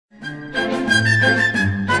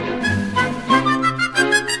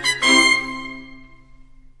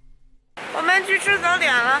我们去吃早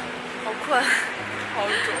点了，好困，好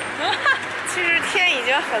肿。其实天已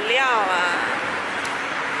经很亮了。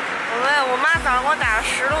我妈早上给我打了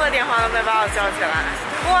10多个电话都没把我叫起来。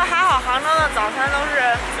不过还好，杭州的早餐都是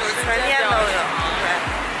全天都有。对，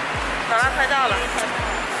早上快到了。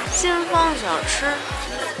新丰小吃。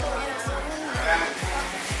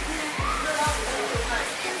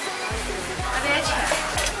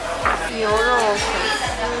牛肉粉丝、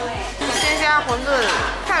鲜虾馄饨、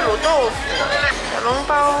菜卤豆腐、小笼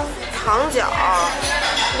包、糖饺、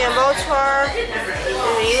面包圈儿，这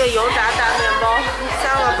是一个油炸大面包，3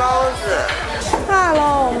个包子。来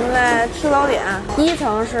喽，我们来吃早点。1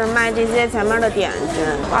层是卖这些前面的点心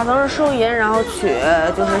，2层是收银，然后取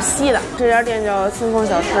就是稀的。这家店叫新丰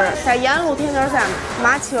小吃，在沿路天桥下，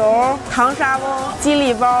麻球、糖沙翁、鸡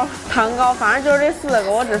粒包、糖糕，反正就是这4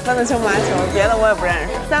个，我只分得清麻球，别的我也不认识。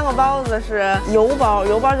3个包子是油包，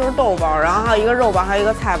油包就是豆包，然后还有一个肉包，还有一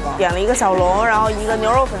个菜包。点了一个小笼，然后一个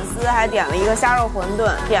牛肉粉丝，还点了一个虾肉馄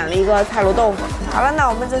饨，点了一个菜卤豆腐。好了，那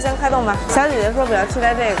我们就先开动吧。小姐姐说比较期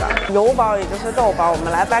待这个油包，也就是豆包，我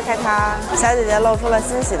们来掰开它。小姐姐露出了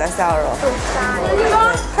欣喜的笑容。豆沙，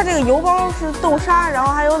它这个油包是豆沙，然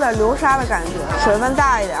后还有点流沙的感觉，水分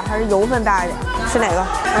大一点还是油分大一点？是哪个？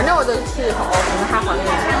反正我就吃一口，可能还好一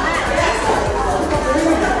点。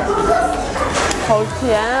好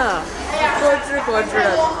甜啊！咯吱咯吱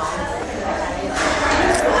的糖。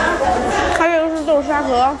它这个是豆沙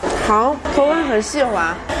和糖，口感很细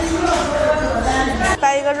滑。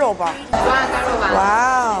掰一个肉包。哇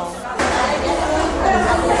哦！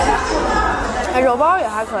哎，肉包也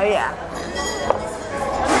还可以。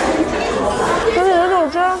这里的肉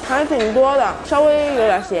汁还挺多的，稍微有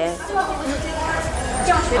点咸。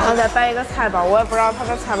然后再掰一个菜包，我也不知道它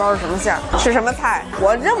的菜包是什么馅儿，是什么菜，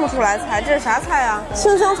我认不出来菜，这是啥菜啊？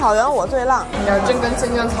青青草原我最浪。你要真跟青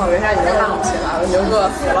青草原上，你就浪不起来了，你就饿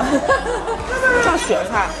死了。像雪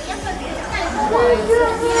菜。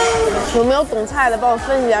有没有懂菜的帮我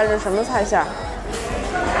分析一下这是什么菜馅儿？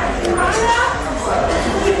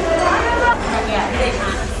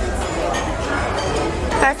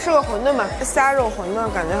来吃个馄饨吧，虾肉馄饨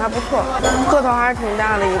感觉还不错，个头还是挺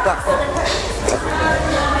大的一个。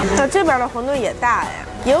那这边的馄饨也大呀，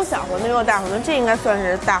也有小馄饨，也有大馄饨，这应该算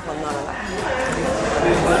是大馄饨了吧？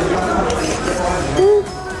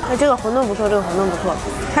哎，这个馄饨不错，这个馄饨不错，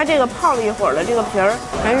它这个泡了一会儿的这个皮儿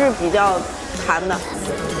还是比较弹的。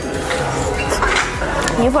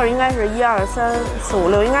一份应该是1、2、3、4、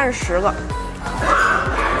5、6，应该是10个。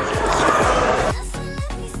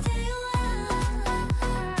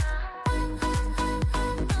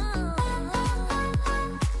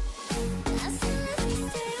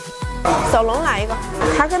小笼来一个，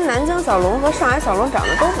它跟南京小笼和上海小笼长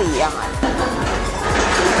得都不一样啊。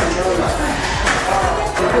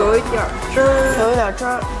有一点汁儿，有一点汁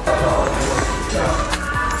儿。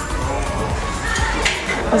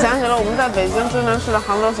我想起了我们在北京经常吃的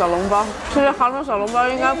杭州小笼包，其实杭州小笼包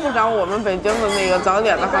应该不长我们北京的那个早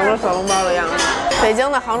点的杭州小笼包的样子。北京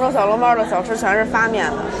的杭州小笼包的小吃全是发面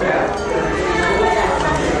的。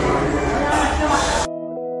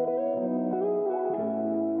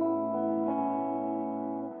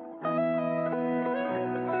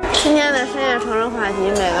今天的深夜成人话题，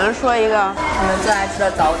每个人说一个我们最爱吃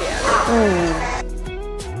的早点。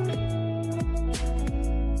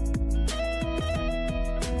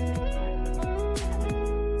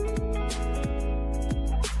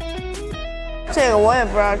这个我也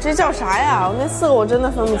不知道这叫啥呀，我那4个我真的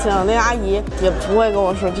分不清，那个阿姨也不会跟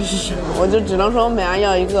我说这是什么，我就只能说我每样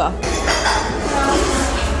要一个。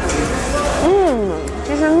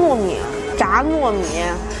这是糯米，炸糯米，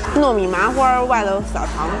糯米麻花外头小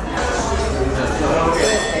糖。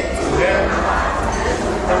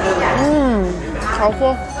好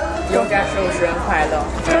喝。又加15人快乐。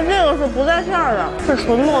它这个是不带馅儿的，是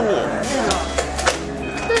纯糯米。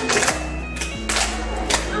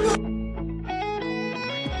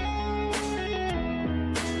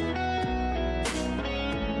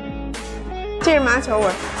这是麻球味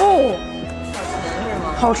哦，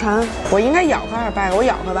好沉，我应该咬开还是掰开？我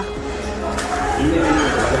咬开吧。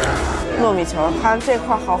糯米球，它这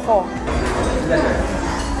块好厚。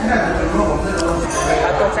把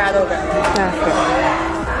豆沙都给。那是，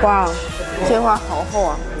哇，这块好厚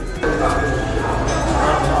啊，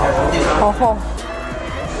好厚，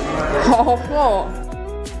好厚。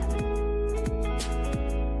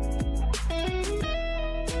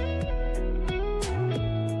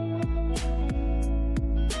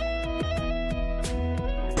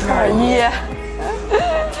2、1，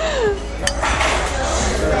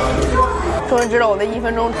终于知道我的1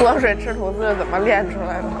分钟端水吃吐司是怎么练出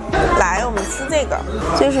来的。来，我们吃这个，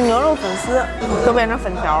这是牛肉粉丝，都变成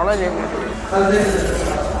粉条了，这是。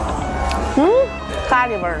咖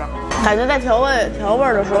喱味儿的，感觉在调味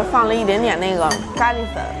的时候放了一点点那个咖喱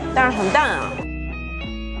粉，但是很淡啊。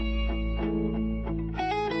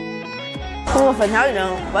那个粉条已经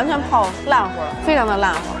完全泡烂乎了，非常的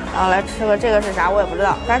烂乎。然后来吃个这个是啥我也不知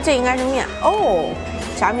道，但是这应该是面哦，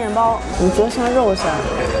炸面包，你觉得像肉馅？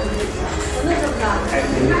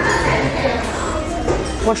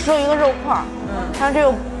我吃了一个肉块，但是这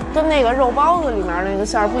个跟那个肉包子里面那个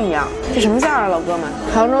馅儿不一样。这什么馅儿啊，老哥们？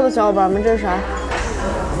杭州的小伙伴们，这是啥？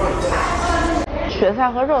雪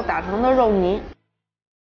菜和肉打成的肉泥。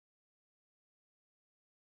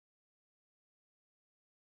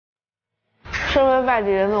身为外地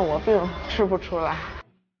人的我并吃不出来。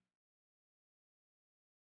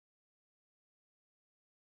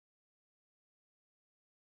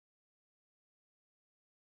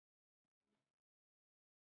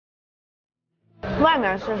外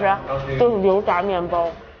面其实都是油炸面包。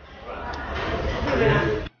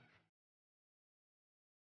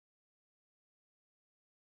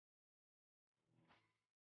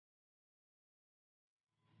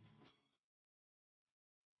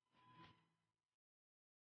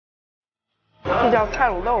这叫菜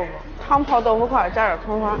卤豆腐，汤泡豆腐块，加点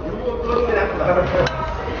葱花。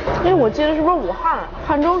哎，我记得是不是武汉、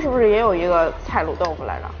汉中是不是也有一个菜卤豆腐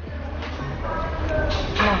来着？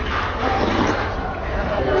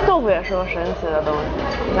豆腐也是个神奇的东西，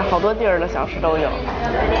在好多地儿的小吃都有。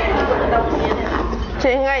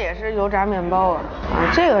这应该也是油炸面包啊，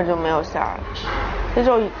这个就没有馅儿了，这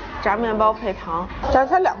就炸面包配糖，这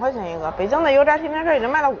才2块钱一个。北京的油炸甜甜圈已经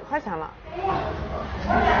卖到5块钱了。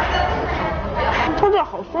它这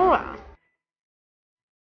好松软。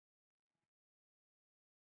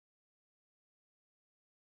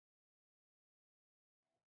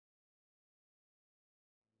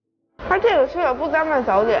它这个其实也不单卖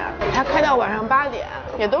早点，它开到晚上8点，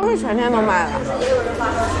也都是全天都卖的。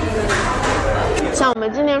像我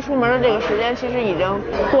们今天出门的这个时间，其实已经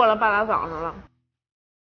过了半拉早上了。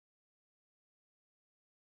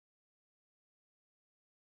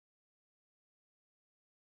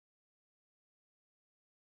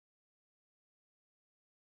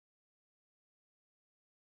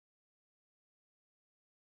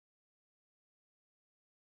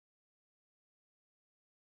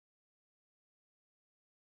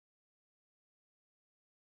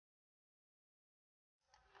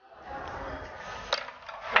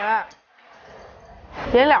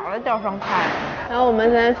别了了，叫上菜。然后我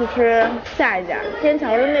们现在去吃下一家，天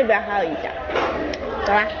桥的那边还有一家，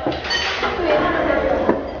走吧。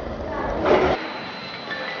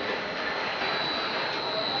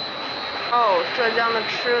哦，浙江的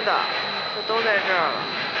吃的就都在这儿了。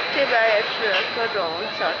这边也是各种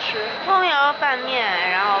小吃，葱油拌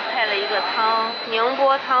面，然后配了一个汤，宁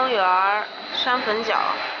波汤圆、山粉饺、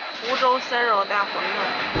湖州鲜肉大馄饨。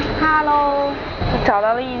Hello。找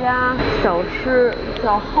到了一家小吃，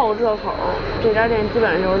叫好这口。这家店基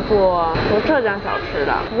本上就是做浙江小吃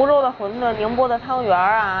的，湖州的馄饨、宁波的汤圆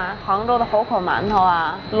啊，杭州的猴口馒头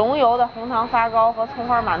啊，龙游的红糖发糕和葱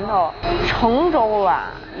花馒头，成州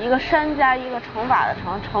啊，一个山加一个乘法的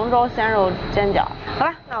乘，成州鲜肉煎饺。好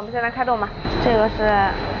了，那我们现在开动吧。这个是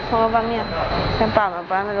葱油拌面，先拌拌，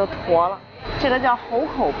不然它就坨了。这个叫猴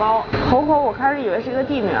口包，猴口我开始以为是一个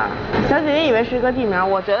地名，小姐姐以为是一个地名，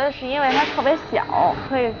我觉得是因为它特别小，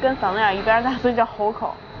可以跟嗓子眼一边大，所以叫猴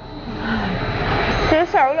口。这个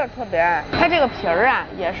馅儿有点特别，它这个皮儿啊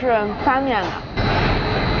也是发面的，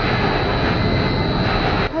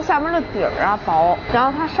它下面的底儿啊薄，然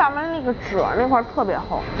后它上面那个褶那块特别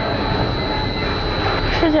厚，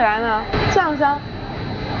吃起来呢酱香。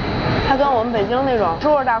它跟我们北京那种猪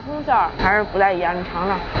肉大葱馅儿还是不太一样，你尝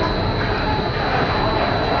尝。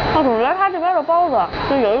我总觉得它这边的包子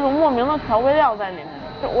就有一种莫名的调味料在里面，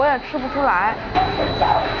我也吃不出来。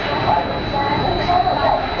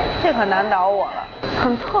这可难倒我了，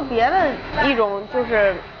很特别的一种就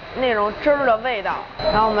是那种汁儿的味道。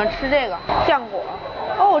然后我们吃这个酱果，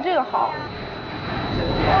哦，这个好，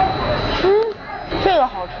这个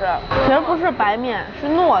好吃，其实不是白面，是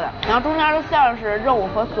糯的，然后中间的馅儿是肉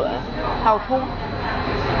和笋，还有葱。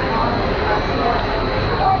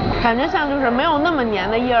感觉像就是没有那么黏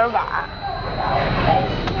的叶儿粑。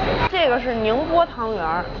这个是宁波汤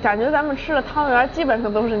圆，感觉咱们吃的汤圆基本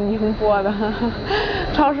上都是宁波的，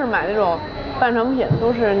超市买那种半成品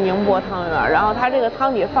都是宁波汤圆，然后它这个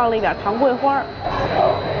汤底放了一点糖桂花。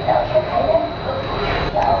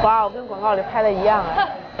哇，我跟广告里拍的一样啊！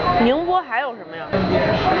宁波还有什么呀？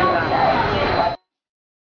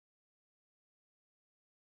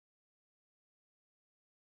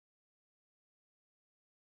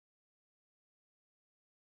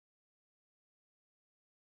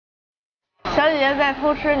小姐姐在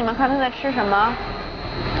偷吃，你们看她在吃什么？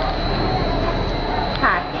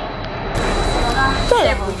嗨，这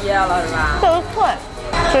不噎了是吧？这个脆，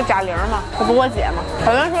是贾玲吗？这不我姐吗？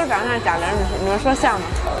有人说长得像贾玲，你们说像吗？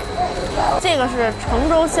这个是成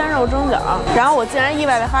州鲜肉蒸饺，然后我竟然意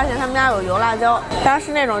外的发现他们家有油辣椒，当然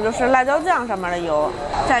是那种就是辣椒酱上面的油，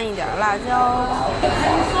蘸一点辣椒。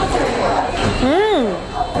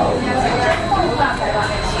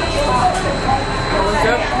我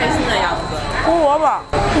觉得开心的样子。胡萝卜，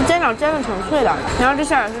这煎饺煎的挺脆的，然后这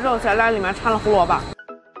馅也是肉馅，里面掺了胡萝卜。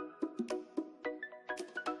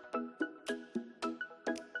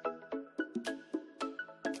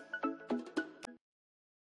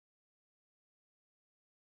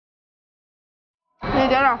一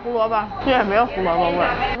点点胡萝卜，这也没有胡萝卜味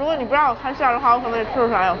儿。如果你不让我看馅的话，我可能也吃不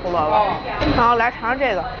出来有胡萝卜。然后来尝尝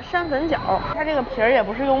这个山粉饺，它这个皮儿也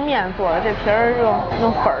不是用面做的，这皮儿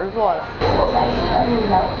用粉儿做的。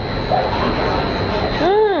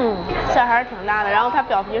馅还是挺大的，然后它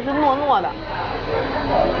表皮是糯糯的，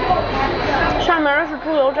上面是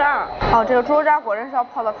猪油渣。哦，这个猪油渣果然是要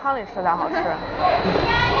泡到汤里吃才好吃。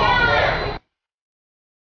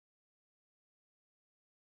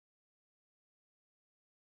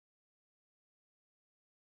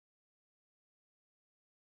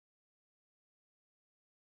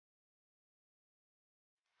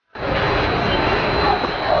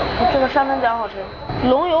这个山粉饺好吃，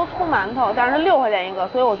龙油粗馒头，但是6块钱一个，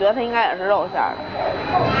所以我觉得它应该也是肉馅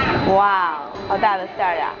的。哇，好大的馅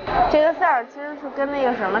儿呀！这个馅儿其实是跟那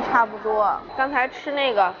个什么差不多，刚才吃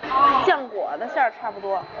那个酱果的馅儿差不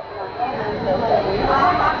多。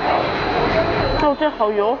哦，这好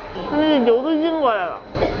油，那个油都晕过来了，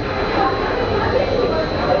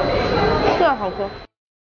这好吃。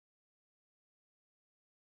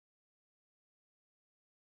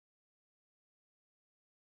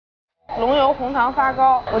龙油红糖发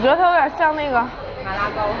糕，我觉得它有点像那个麻辣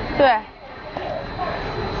糕。对，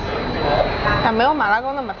但没有麻辣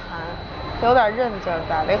糕那么弹，有点韧劲儿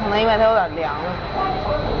在，也可能因为它有点凉了。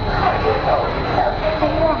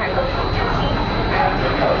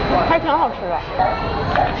还挺好吃的。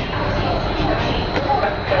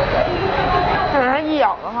但是它一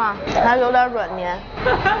咬的话，还有点软黏，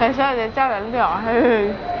给小姐姐加点料，还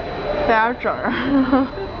加点籽儿。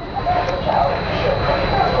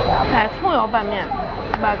来葱油拌面，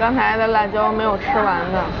把刚才的辣椒没有吃完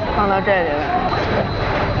的放到这里来。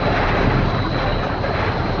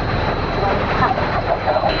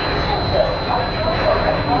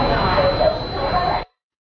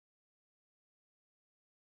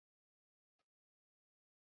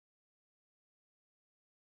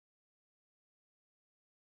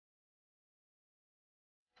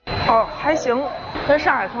哦，还行。跟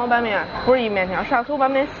上海葱油拌面不是一面条，上海葱油拌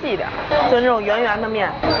面细一点，就那种圆圆的面，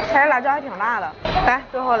它这辣椒还挺辣的。来，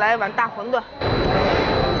最后来一碗大馄饨。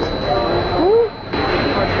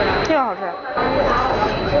好吃，这个好吃。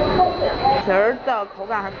皮儿的口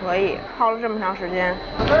感还可以，泡了这么长时间，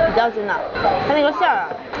比较筋道。它那个馅儿啊，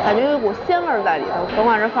感觉有一股鲜味在里头，甭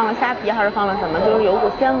管是放了虾皮还是放了什么，就是有一股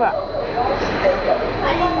鲜味。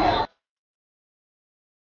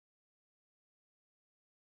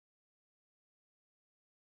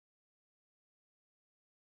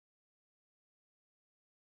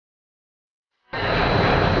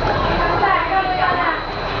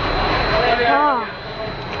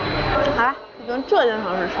浙江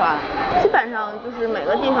城市吃完了，基本上就是每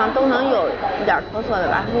个地方都能有一点特色的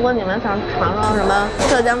吧。如果你们想尝尝什么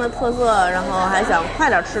浙江的特色，然后还想快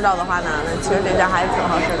点吃到的话呢，那其实这家还挺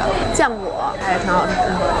好吃的，酱果还是挺好吃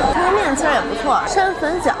的。这个面其实也不错，山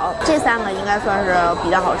粉饺这3个应该算是比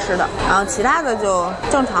较好吃的，然后其他的就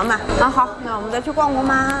正常吧。好，那我们再去逛逛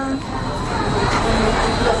吧。